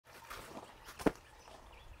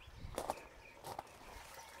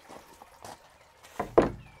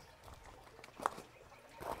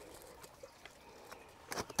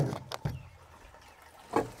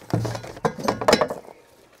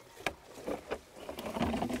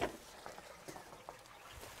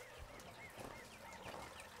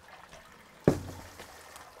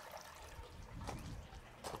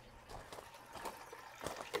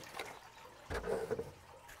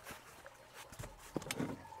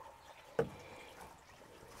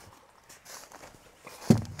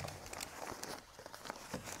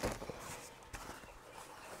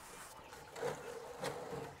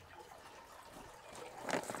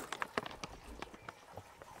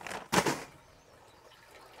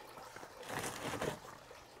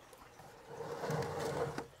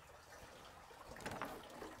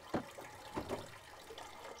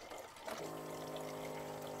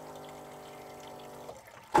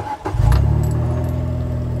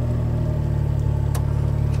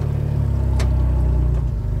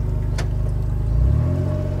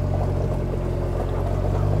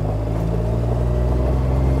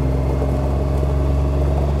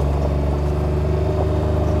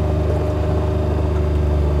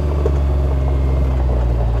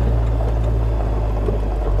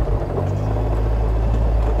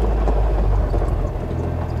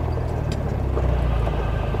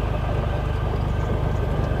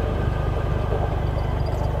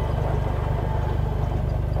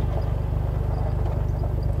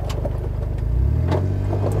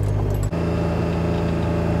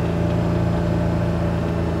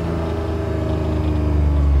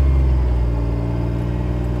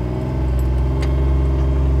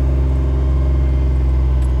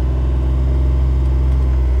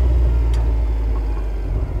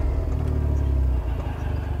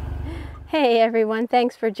Hey everyone,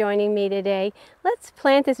 thanks for joining me today. Let's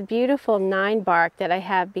plant this beautiful 9-bark that I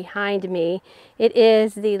have behind me. It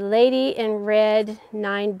is the Lady In Red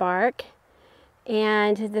Ninebark,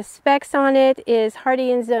 and the specs on it is hardy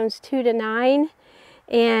in zones 2 to 9,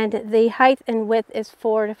 and the height and width is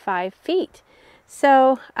 4 to 5 feet.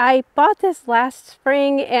 So I bought this last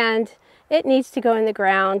spring and it needs to go in the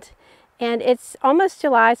ground. And it's almost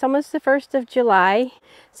July, it's almost the 1st of July.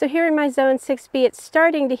 So here in my zone 6B, it's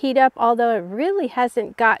starting to heat up, although it really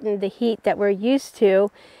hasn't gotten the heat that we're used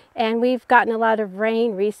to. And we've gotten a lot of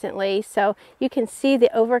rain recently. So you can see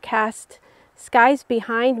the overcast skies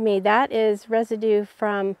behind me. That is residue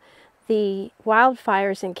from the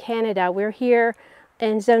wildfires in Canada. We're here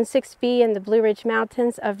in zone 6B in the Blue Ridge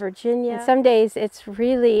Mountains of Virginia. And some days it's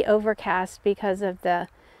really overcast because of the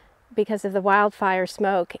wildfire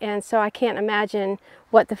smoke, and so I can't imagine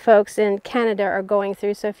what the folks in Canada are going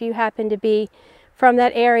through. So if you happen to be from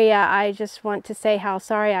that area, I just want to say how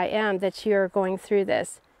sorry I am that you're going through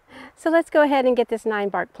this. So let's go ahead and get this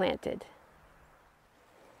 9-bark planted.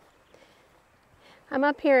 I'm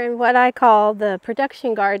up here in what I call the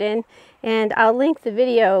production garden, and I'll link the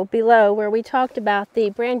video below where we talked about the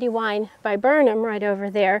Brandywine Viburnum right over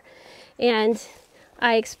there, and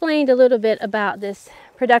I explained a little bit about this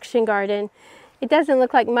production garden. It doesn't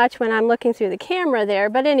look like much when I'm looking through the camera there,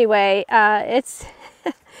 but anyway, it's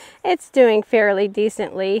doing fairly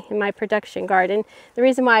decently in my production garden. The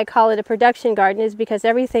reason why I call it a production garden is because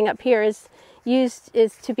everything up here is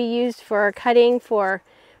to be used for cutting, for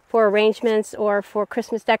arrangements, or for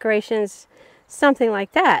Christmas decorations, something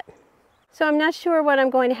like that. So I'm not sure what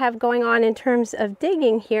I'm going to have going on in terms of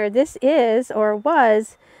digging here. This is, or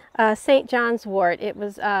was, St. John's wort. It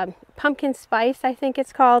was pumpkin spice, I think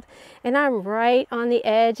it's called, and I'm right on the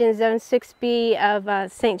edge in zone 6B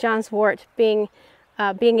of St. John's wort being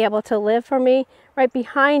able to live for me. Right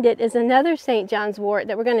behind it is another St. John's wort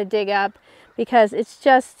that we're going to dig up because it's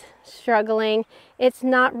just struggling. It's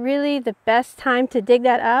not really the best time to dig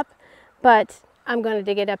that up, but I'm going to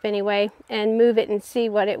dig it up anyway and move it and see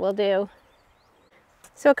what it will do.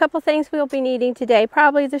 So a couple things we'll be needing today,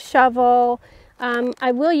 probably the shovel.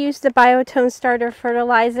 I will use the BioTone Starter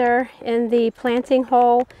Fertilizer in the planting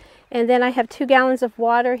hole, and then I have 2 gallons of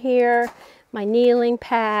water here, my kneeling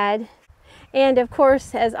pad, and of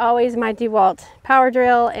course, as always, my DeWalt power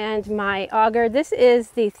drill and my auger. This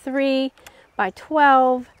is the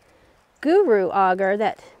 3x12 Guru auger.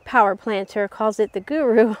 That power planter calls it the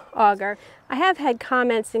Guru auger. I have had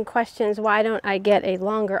comments and questions, why don't I get a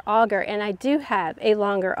longer auger? And I do have a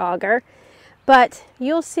longer auger. But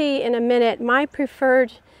you'll see in a minute, my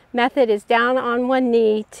preferred method is down on one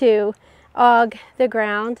knee to aug the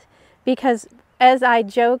ground, because as I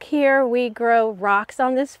joke here, we grow rocks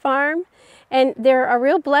on this farm, and they're a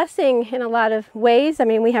real blessing in a lot of ways. I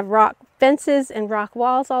mean, we have rock fences and rock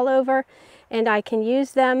walls all over, and I can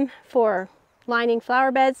use them for lining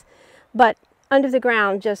flower beds, but under the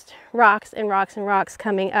ground, just rocks and rocks and rocks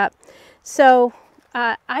coming up. So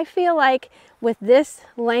I feel like with this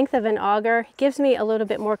length of an auger, it gives me a little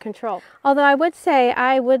bit more control. Although I would say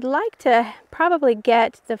I would like to probably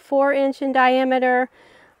get the 4-inch in diameter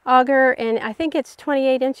auger, and I think it's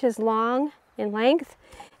 28 inches long in length.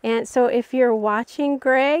 And so if you're watching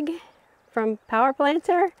Greg from Power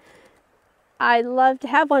Planter, I'd love to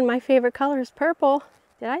have one. My favorite color is purple.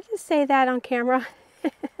 Did I just say that on camera?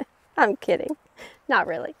 I'm kidding. Not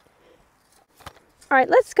really. All right,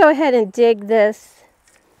 let's go ahead and dig this.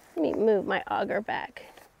 Let me move my auger back.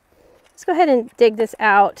 Let's go ahead and dig this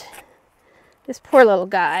out. This poor little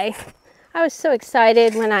guy. I was so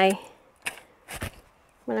excited when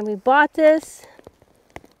we bought this.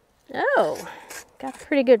 Oh, got a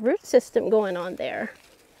pretty good root system going on there.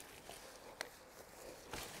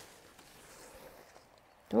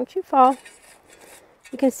 Don't you fall.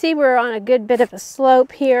 You can see we're on a good bit of a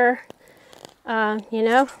slope here. You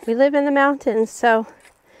know, we live in the mountains, so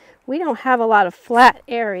we don't have a lot of flat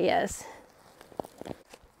areas.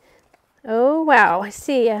 Oh wow, I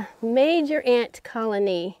see a major ant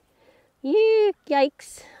colony.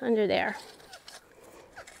 Yikes, under there.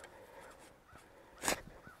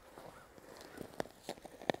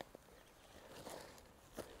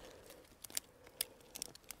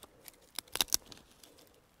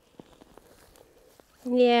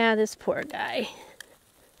 Yeah, this poor guy.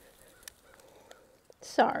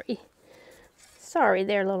 Sorry. Sorry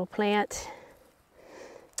there, little plant.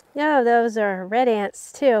 No, those are red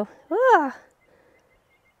ants too. Ah,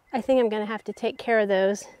 I think I'm going to have to take care of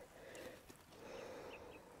those.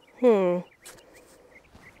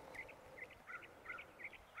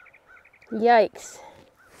 Yikes.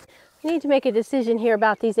 I need to make a decision here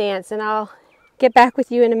about these ants, and I'll get back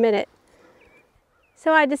with you in a minute.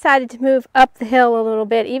 So I decided to move up the hill a little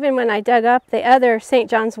bit. Even when I dug up the other St.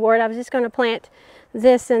 John's wort, I was just going to plant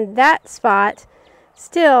this and that spot.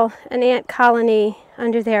 Still an ant colony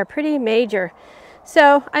under there, pretty major.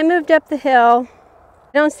 So I moved up the hill.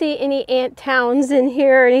 I don't see any ant towns in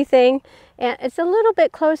here or anything. And it's a little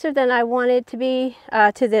bit closer than I wanted to be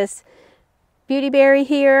to this beautyberry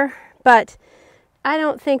here. But I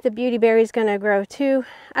don't think the beautyberry is going to grow too.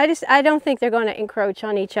 I don't think they're going to encroach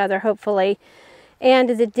on each other, hopefully. And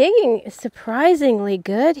the digging is surprisingly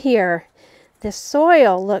good here. The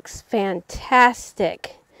soil looks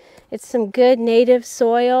fantastic. It's some good native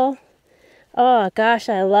soil. Oh gosh,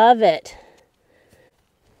 I love it.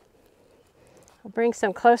 I'll bring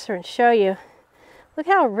some closer and show you. Look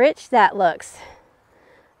how rich that looks.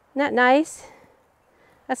 Isn't that nice?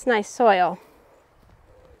 That's nice soil.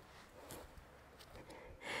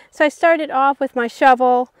 So I started off with my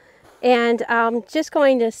shovel, and I'm just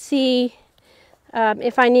going to see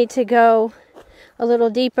if I need to go a little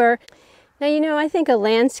deeper. Now, you know, I think a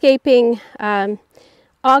landscaping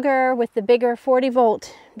auger with the bigger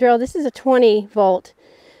 40-volt drill, this is a 20-volt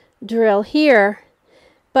drill here,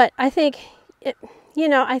 but I think it, you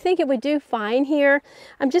know, I think it would do fine here.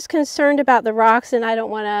 I'm just concerned about the rocks, and I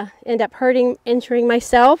don't want to end up injuring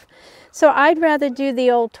myself. So I'd rather do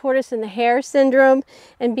the old tortoise and the hare syndrome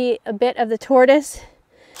and be a bit of the tortoise.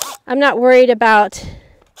 I'm not worried about,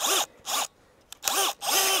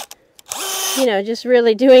 you know, just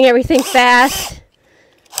really doing everything fast.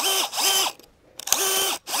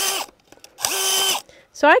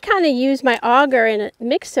 So I kind of use my auger in a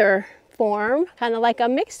mixer form, kind of like a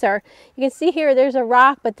mixer. You can see here there's a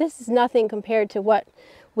rock, but this is nothing compared to what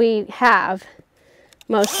we have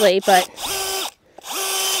mostly, but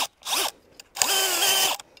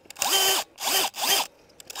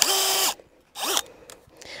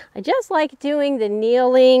I just like doing the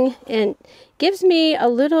kneeling, and gives me a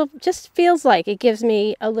little, just feels like it gives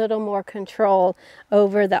me a little more control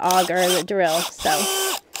over the auger and the drill. So,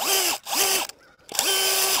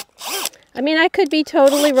 I mean, I could be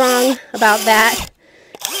totally wrong about that,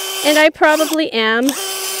 and I probably am,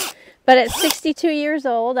 but at 62 years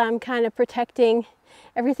old, I'm kind of protecting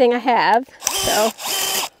everything I have. So,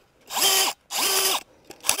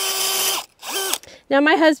 now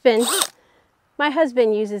my husband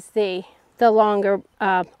uses the longer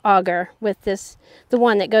auger with this, the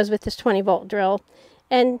one that goes with this 20-volt drill,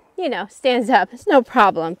 and you know, stands up. It's no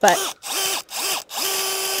problem. But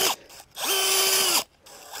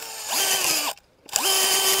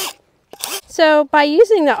so by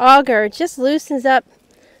using the auger, it just loosens up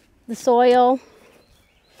the soil.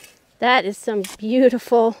 That is some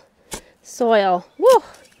beautiful soil. Woo!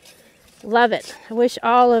 Love it. I wish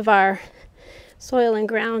all of our soil and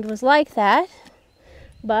ground was like that.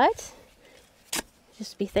 But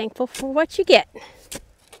just be thankful for what you get.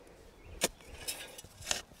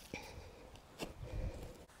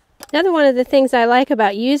 Another one of the things I like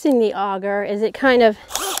about using the auger is it kind of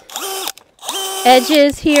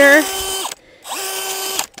edges here.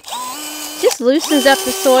 Just loosens up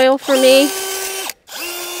the soil for me.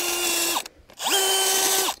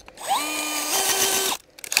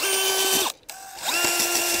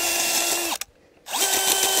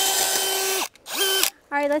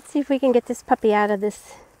 Alright, let's see if we can get this puppy out of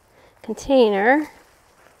this container.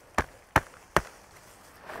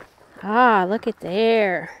 Ah, look at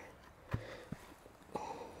there.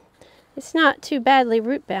 It's not too badly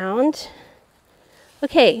root bound.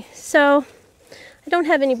 Okay, so I don't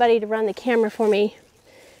have anybody to run the camera for me,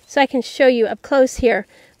 so I can show you up close here,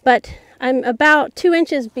 but I'm about 2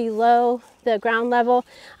 inches below the ground level.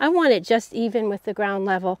 I want it just even with the ground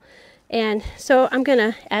level, and so I'm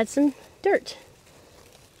gonna add some dirt.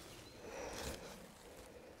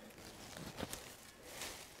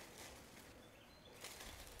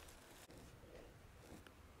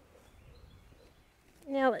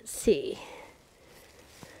 Now let's see.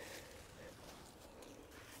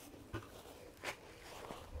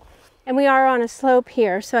 And we are on a slope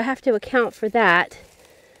here, so I have to account for that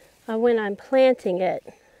when I'm planting it.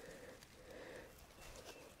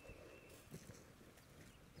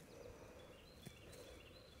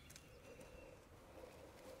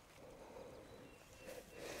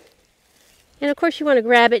 And of course you want to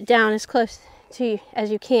grab it down as close to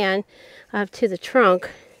as you can to the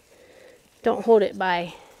trunk. Don't hold it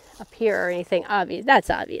by up here or anything obvious. That's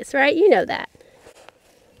obvious, right? You know that.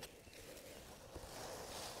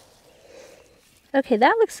 Okay,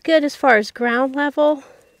 that looks good as far as ground level.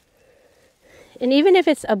 And even if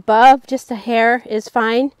it's above, just a hair is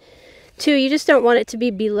fine. Too, you just don't want it to be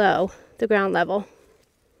below the ground level.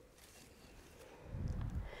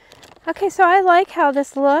 Okay, so I like how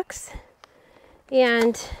this looks.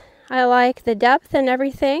 and I like the depth and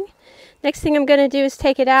everything. Next thing I'm going to do is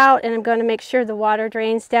take it out, and I'm going to make sure the water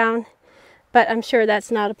drains down, but I'm sure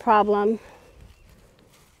that's not a problem.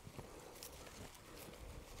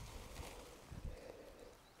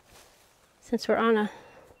 Since we're on a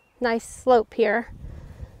nice slope here.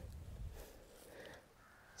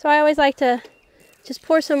 So I always like to just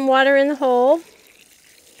pour some water in the hole.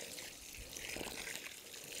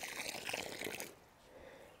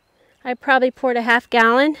 I probably poured a half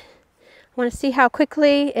gallon. I want to see how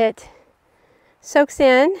quickly it soaks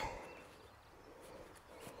in.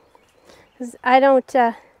 I don't,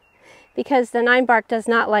 because the 9bark does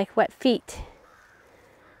not like wet feet.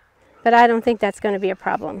 But I don't think that's going to be a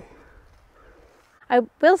problem. I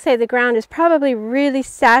will say the ground is probably really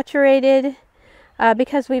saturated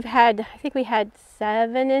because we've had, I think we had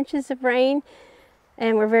 7 inches of rain,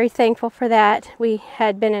 and we're very thankful for that. We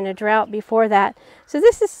had been in a drought before that. So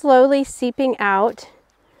this is slowly seeping out.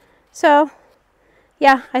 So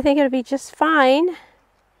yeah, I think it'll be just fine.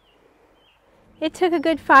 It took a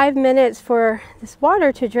good 5 minutes for this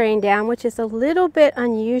water to drain down, which is a little bit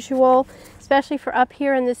unusual, especially for up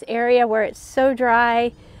here in this area where it's so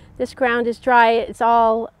dry. This ground is dry. It's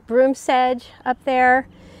all broom sedge up there,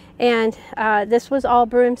 and this was all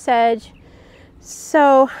broom sedge.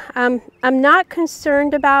 So I'm not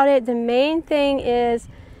concerned about it. The main thing is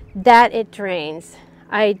that it drains.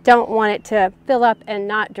 I don't want it to fill up and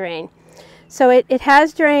not drain. So it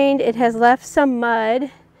has drained. It has left some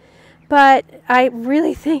mud. But I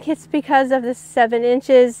really think it's because of the 7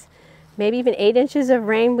 inches, maybe even 8 inches of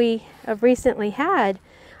rain we have recently had.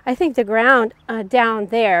 I think the ground down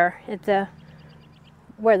there at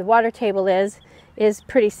where the water table is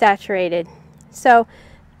pretty saturated. So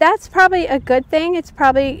that's probably a good thing. It's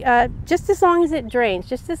probably just as long as it drains,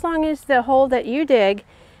 just as long as the hole that you dig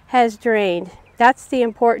has drained. That's the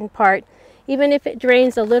important part. Even if it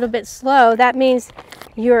drains a little bit slow, that means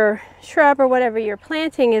your shrub or whatever you're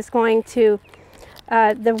planting is going to,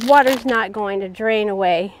 the water's not going to drain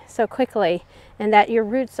away so quickly, and that your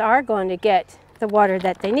roots are going to get the water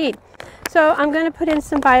that they need. So I'm going to put in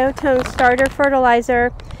some BioTone Starter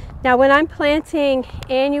Fertilizer. Now when I'm planting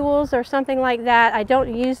annuals or something like that, I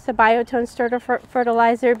don't use the BioTone Starter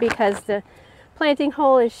Fertilizer because the planting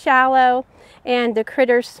hole is shallow and the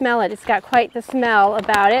critters smell it. It's got quite the smell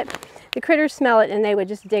about it. The critters smell it and they would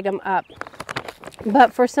just dig them up.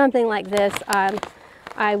 But for something like this,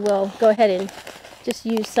 I will go ahead and just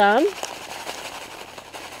use some.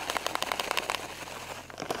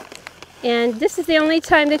 And this is the only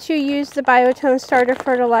time that you use the BioTone Starter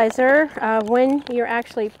Fertilizer, when you're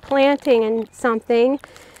actually planting in something,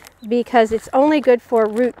 because it's only good for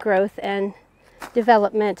root growth and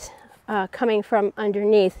development coming from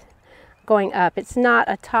underneath going up. It's not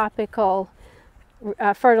a topical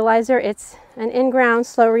fertilizer. It's an in-ground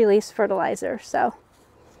slow release fertilizer. So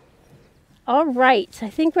all right, I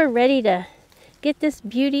think we're ready to get this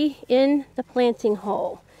beauty in the planting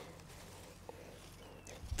hole.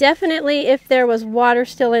 Definitely if there was water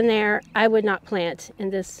still in there, I would not plant in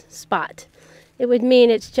this spot. It would mean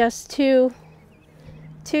it's just too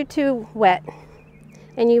wet,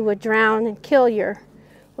 and you would drown and kill your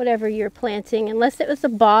whatever you're planting, unless it was a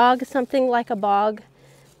bog, something like a bog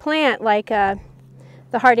plant, like the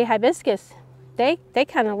hardy hibiscus. They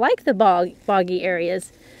kind of like the boggy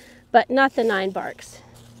areas, but not the 9barks.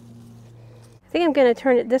 I think I'm going to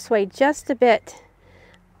turn it this way just a bit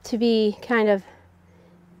to be kind of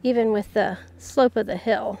even with the slope of the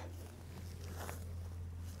hill.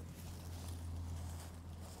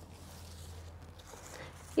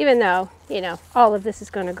 Even though, you know, all of this is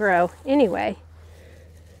going to grow anyway.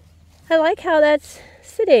 I like how that's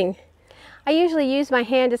sitting. I usually use my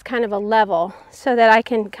hand as kind of a level so that I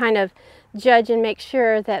can kind of judge and make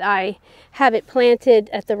sure that I have it planted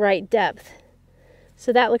at the right depth.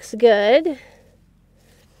 So that looks good.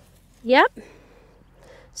 Yep.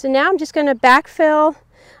 So now I'm just going to backfill.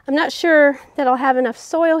 I'm not sure that I'll have enough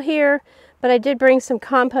soil here, but I did bring some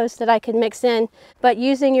compost that I can mix in. But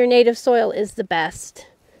using your native soil is the best,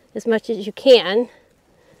 as much as you can.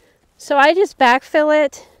 So I just backfill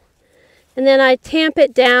it, and then I tamp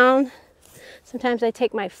it down. Sometimes I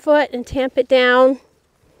take my foot and tamp it down.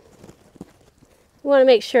 You want to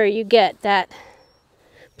make sure you get that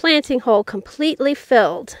planting hole completely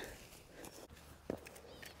filled.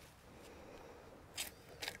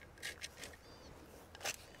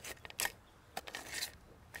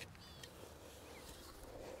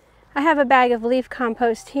 I have a bag of leaf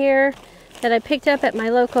compost here that I picked up at my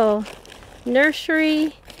local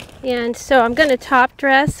nursery, and so I'm going to top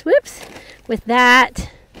dress, with that.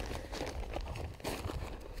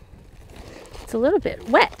 It's a little bit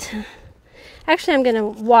wet. Actually, I'm going to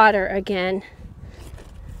water again.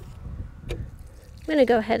 I'm going to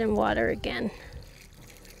go ahead and water again.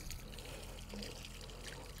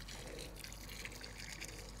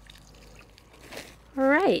 All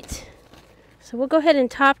right, so we'll go ahead and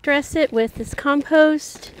top dress it with this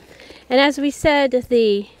compost. And as we said,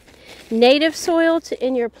 the native soil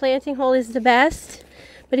in your planting hole is the best.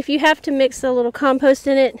 But if you have to mix a little compost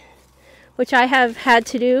in it, which I have had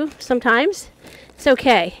to do sometimes, it's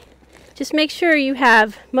okay. Just make sure you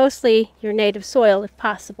have mostly your native soil if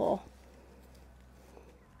possible.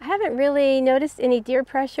 I haven't really noticed any deer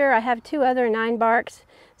pressure. I have 2 other 9barks,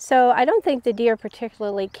 so I don't think the deer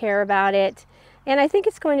particularly care about it. And I think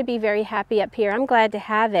it's going to be very happy up here. I'm glad to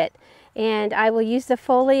have it. And I will use the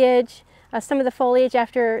foliage, some of the foliage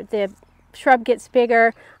after the shrub gets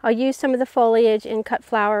bigger. I'll use some of the foliage in cut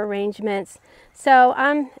flower arrangements. So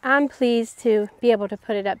I'm pleased to be able to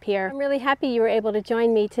put it up here. I'm really happy you were able to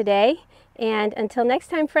join me today. And until next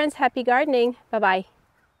time, friends, happy gardening. Bye-bye.